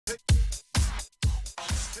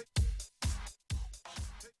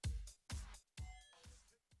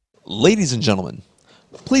Ladies and gentlemen,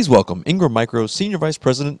 please welcome Ingram Micro's Senior Vice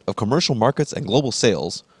President of Commercial Markets and Global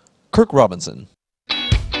Sales, Kirk Robinson. Good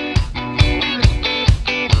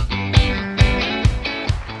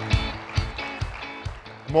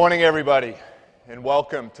morning, everybody, and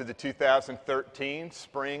welcome to the 2013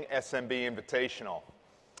 Spring SMB Invitational.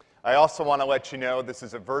 I also want to let you know this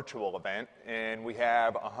is a virtual event, and we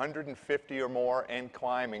have 150 or more and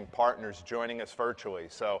climbing partners joining us virtually.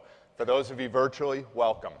 So for those of you virtually,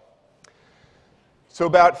 welcome. So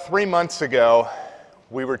about 3 months ago,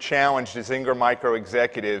 we were challenged as Ingram Micro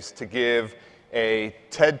executives to give a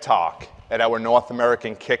TED Talk at our North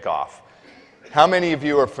American kickoff. How many of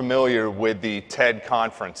you are familiar with the TED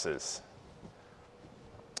conferences?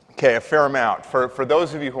 Okay, a fair amount. For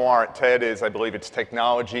those of you who aren't, TED is, I believe it's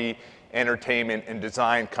Technology, Entertainment, and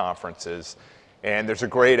Design Conferences. And there's a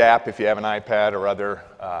great app if you have an iPad or other.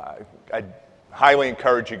 I highly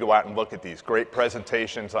encourage you to go out and look at these. Great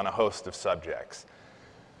presentations on a host of subjects.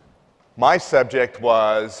 My subject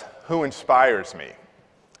was, who inspires me?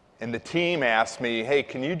 And the team asked me, hey,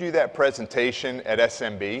 can you do that presentation at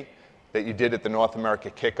SMB that you did at the North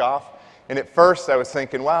America kickoff? And at first I was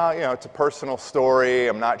thinking, well, you know, it's a personal story.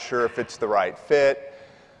 I'm not sure if it's the right fit.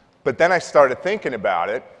 But then I started thinking about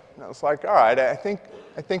it, and I was like, all right, I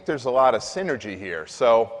think there's a lot of synergy here.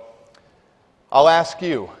 So I'll ask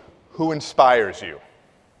you, who inspires you?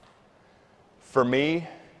 For me,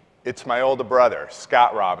 it's my older brother,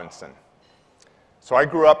 Scott Robinson. So I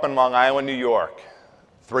grew up in Long Island, New York.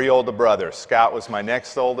 3 older brothers. Scott was my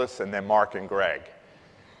next oldest, and then Mark and Greg.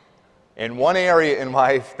 And one area in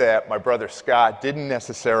life that my brother Scott didn't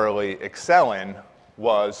necessarily excel in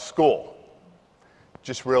was school.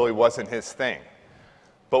 Just really wasn't his thing.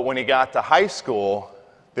 But when he got to high school,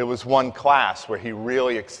 there was one class where he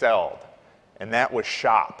really excelled, and that was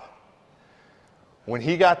shop. When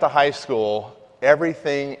he got to high school,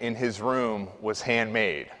 everything in his room was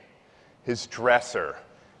handmade. His dresser,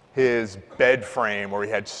 his bed frame where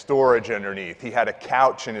he had storage underneath. He had a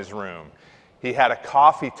couch in his room. He had a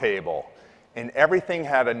coffee table, and everything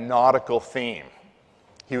had a nautical theme.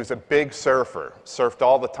 He was a big surfer, surfed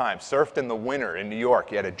all the time, surfed in the winter in New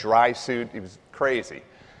York. He had a dry suit. He was crazy.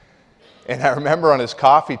 And I remember on his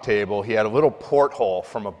coffee table, he had a little porthole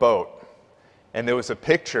from a boat, and there was a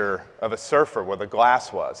picture of a surfer where the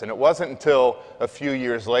glass was. And it wasn't until a few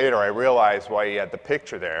years later I realized why he had the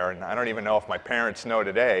picture there, and I don't even know if my parents know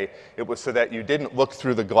today. It was so that you didn't look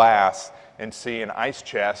through the glass and see an ice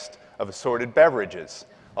chest of assorted beverages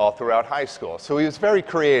all throughout high school. So he was very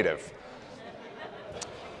creative.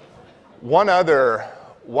 One other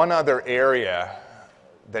area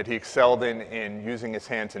that he excelled in using his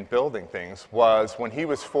hands and building things was when he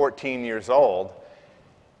was 14 years old,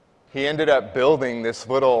 he ended up building this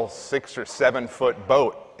little 6 or 7 foot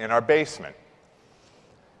boat in our basement.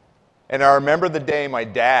 And I remember the day my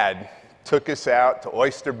dad took us out to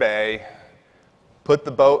Oyster Bay, put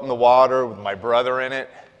the boat in the water with my brother in it,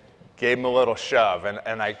 gave him a little shove,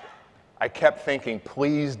 and I kept thinking,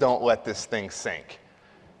 please don't let this thing sink.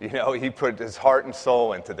 You know, he put his heart and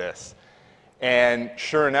soul into this. And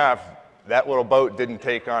sure enough, that little boat didn't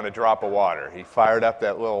take on a drop of water. He fired up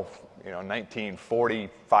that little,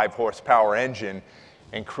 1945 horsepower engine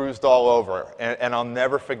and cruised all over. And I'll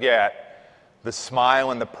never forget the smile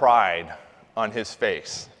and the pride on his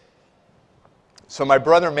face. So my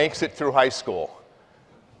brother makes it through high school,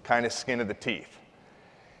 kind of skin of the teeth.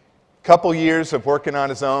 Couple years of working on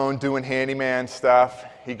his own, doing handyman stuff,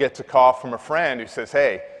 he gets a call from a friend who says,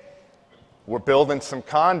 hey, we're building some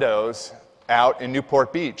condos out in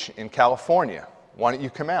Newport Beach in California. Why don't you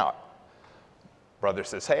come out? Brother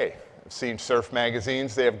says, hey, I've seen surf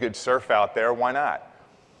magazines. They have good surf out there. Why not?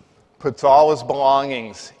 Puts all his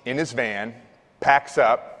belongings in his van, packs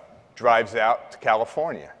up, drives out to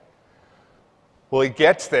California. Well, he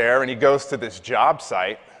gets there and he goes to this job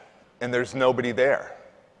site and there's nobody there.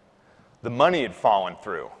 The money had fallen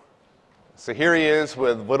through. So here he is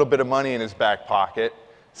with a little bit of money in his back pocket,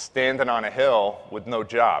 standing on a hill with no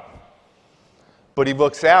job. But he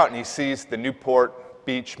looks out and he sees the Newport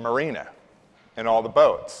Beach Marina and all the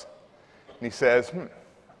boats. And he says,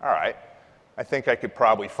 all right, I think I could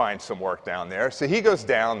probably find some work down there. So he goes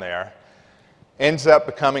down there, ends up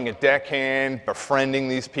becoming a deckhand, befriending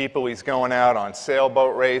these people. He's going out on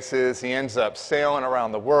sailboat races. He ends up sailing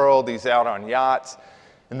around the world. He's out on yachts.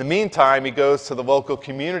 In the meantime, he goes to the local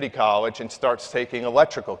community college and starts taking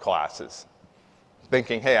electrical classes,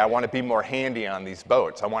 thinking, hey, I want to be more handy on these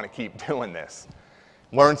boats. I want to keep doing this.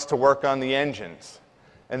 Learns to work on the engines.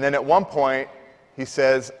 And then at one point, he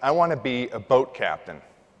says, I want to be a boat captain.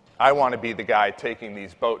 I want to be the guy taking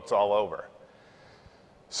these boats all over.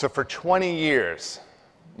 So for 20 years,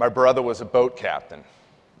 my brother was a boat captain.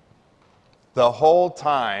 The whole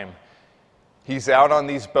time, he's out on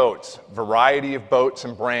these boats, variety of boats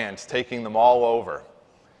and brands, taking them all over.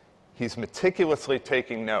 He's meticulously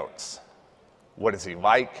taking notes. What does he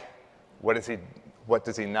like? What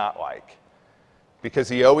does he not like? Because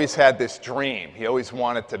he always had this dream. He always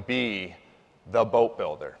wanted to be the boat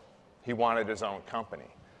builder. He wanted his own company.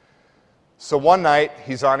 So one night,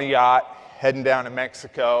 he's on a yacht, heading down to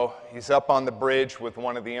Mexico. He's up on the bridge with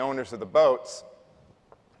one of the owners of the boats,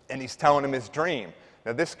 and he's telling him his dream.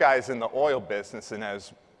 Now, this guy's in the oil business and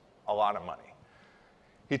has a lot of money.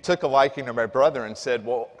 He took a liking to my brother and said,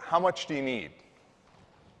 well, how much do you need?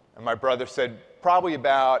 And my brother said, probably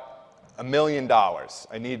about $1 million.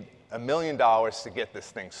 I need $1 million to get this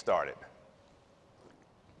thing started.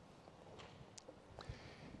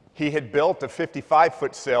 He had built a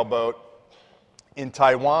 55-foot sailboat in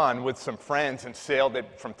Taiwan with some friends and sailed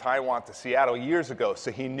it from Taiwan to Seattle years ago.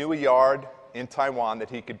 So he knew a yard in Taiwan that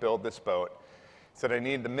he could build this boat. He said, I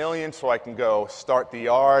need $1 million so I can go start the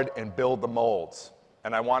yard and build the molds.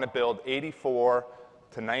 And I want to build 84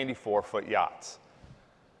 to 94-foot yachts.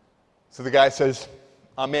 So the guy says,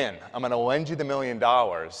 I'm in. I'm going to lend you the $1 million,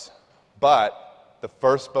 but the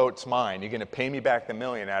first boat's mine. You're going to pay me back the $1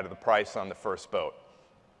 million out of the price on the first boat.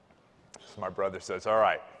 So my brother says, all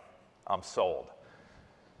right, I'm sold.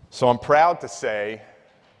 So I'm proud to say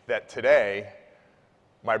that today,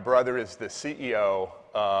 my brother is the CEO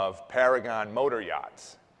of Paragon Motor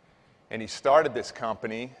Yachts. And he started this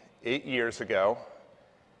company 8 years ago,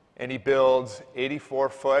 and he builds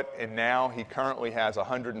 84-foot, and now he currently has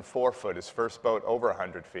 104-foot, his first boat over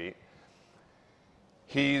 100 feet.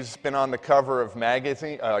 He's been on the cover of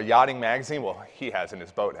Yachting Magazine. Well, he hasn't,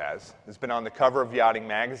 his boat has. He's been on the cover of Yachting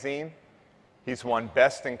Magazine. He's won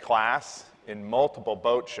Best in Class in multiple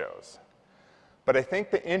boat shows. But I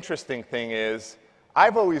think the interesting thing is,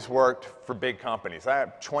 I've always worked for big companies. I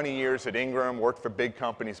have 20 years at Ingram, worked for big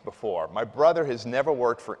companies before. My brother has never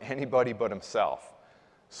worked for anybody but himself.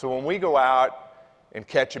 So when we go out and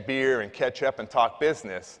catch a beer and catch up and talk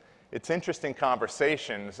business, it's interesting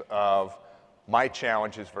conversations of my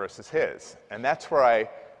challenges versus his. And that's where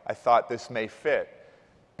I thought this may fit,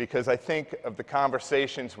 because I think of the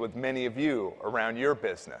conversations with many of you around your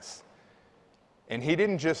business. And he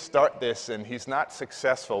didn't just start this, and he's not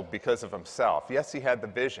successful because of himself. Yes, he had the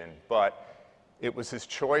vision, but it was his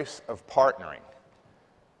choice of partnering.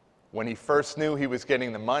 When he first knew he was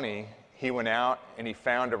getting the money, he went out and he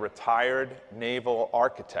found a retired naval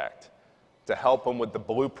architect to help him with the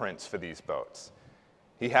blueprints for these boats.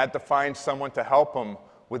 He had to find someone to help him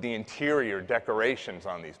with the interior decorations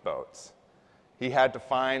on these boats. He had to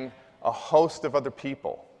find a host of other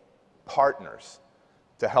people, partners,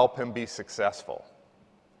 to help him be successful.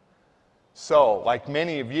 So, like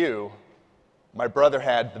many of you, my brother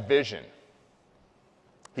had the vision.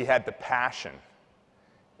 He had the passion,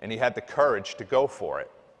 and he had the courage to go for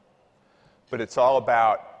it. But it's all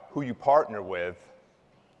about who you partner with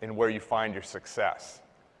and where you find your success.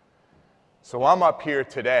 So I'm up here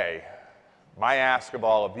today. My ask of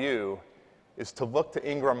all of you is to look to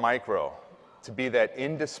Ingram Micro to be that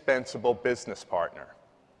indispensable business partner.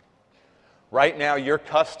 Right now, your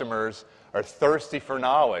customers are thirsty for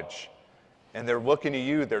knowledge, and they're looking to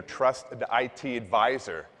you, their trusted IT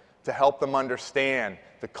advisor, to help them understand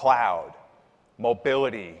the cloud,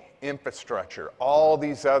 mobility, infrastructure, all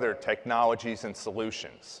these other technologies and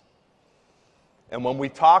solutions. And when we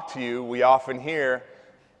talk to you, we often hear,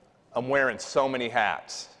 I'm wearing so many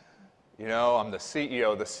hats. You know, I'm the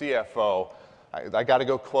CEO, the CFO, I got to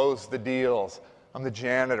go close the deals, I'm the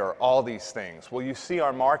janitor, all these things. Well, you see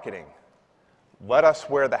our marketing. Let us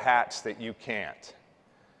wear the hats that you can't.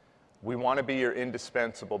 We want to be your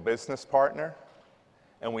indispensable business partner,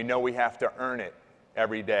 and we know we have to earn it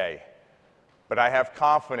every day. But I have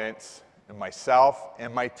confidence in myself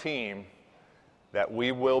and my team that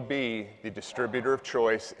we will be the distributor of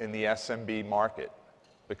choice in the SMB market,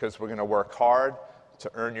 because we're going to work hard to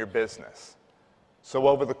earn your business. So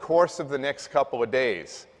over the course of the next couple of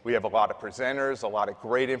days, we have a lot of presenters, a lot of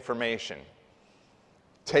great information.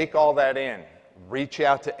 Take all that in. Reach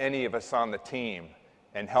out to any of us on the team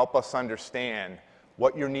and help us understand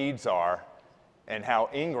what your needs are and how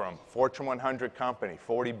Ingram, Fortune 100 company,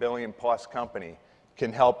 40 billion plus company,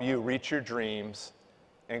 can help you reach your dreams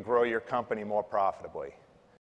and grow your company more profitably.